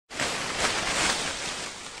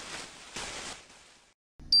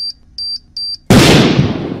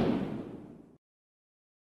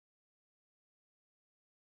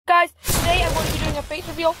guys, today I'm going to be doing a face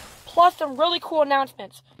reveal plus some really cool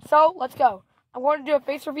announcements. So let's go. I'm going to do a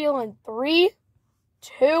face reveal in 3,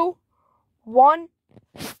 2, 1.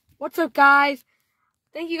 What's up, guys?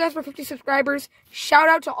 Thank you guys for 50 subscribers. Shout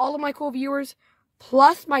out to all of my cool viewers,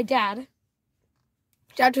 plus my dad.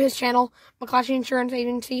 Shout out to his channel, McClatchy Insurance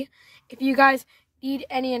Agency. If you guys need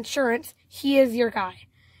any insurance, he is your guy.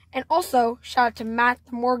 And also, shout out to Matt,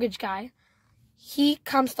 the mortgage guy. He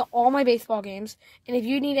comes to all my baseball games, and if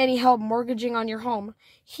you need any help mortgaging on your home,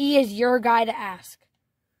 he is your guy to ask.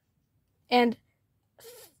 And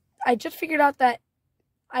I just figured out that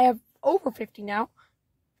I have over 50 now.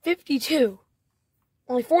 52.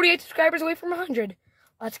 Only 48 subscribers away from 100.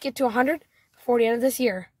 Let's get to 100 before the end of this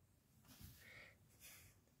year.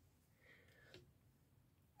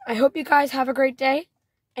 I hope you guys have a great day,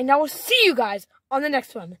 and I will see you guys on the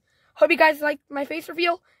next one. Hope you guys liked my face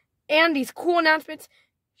reveal and these cool announcements.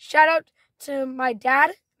 Shout out to my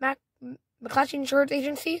dad, Matt, McClatchy Insurance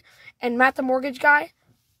Agency, and Matt, the mortgage guy,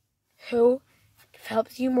 who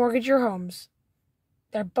helps you mortgage your homes.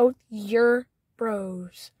 They're both your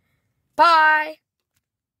bros. Bye!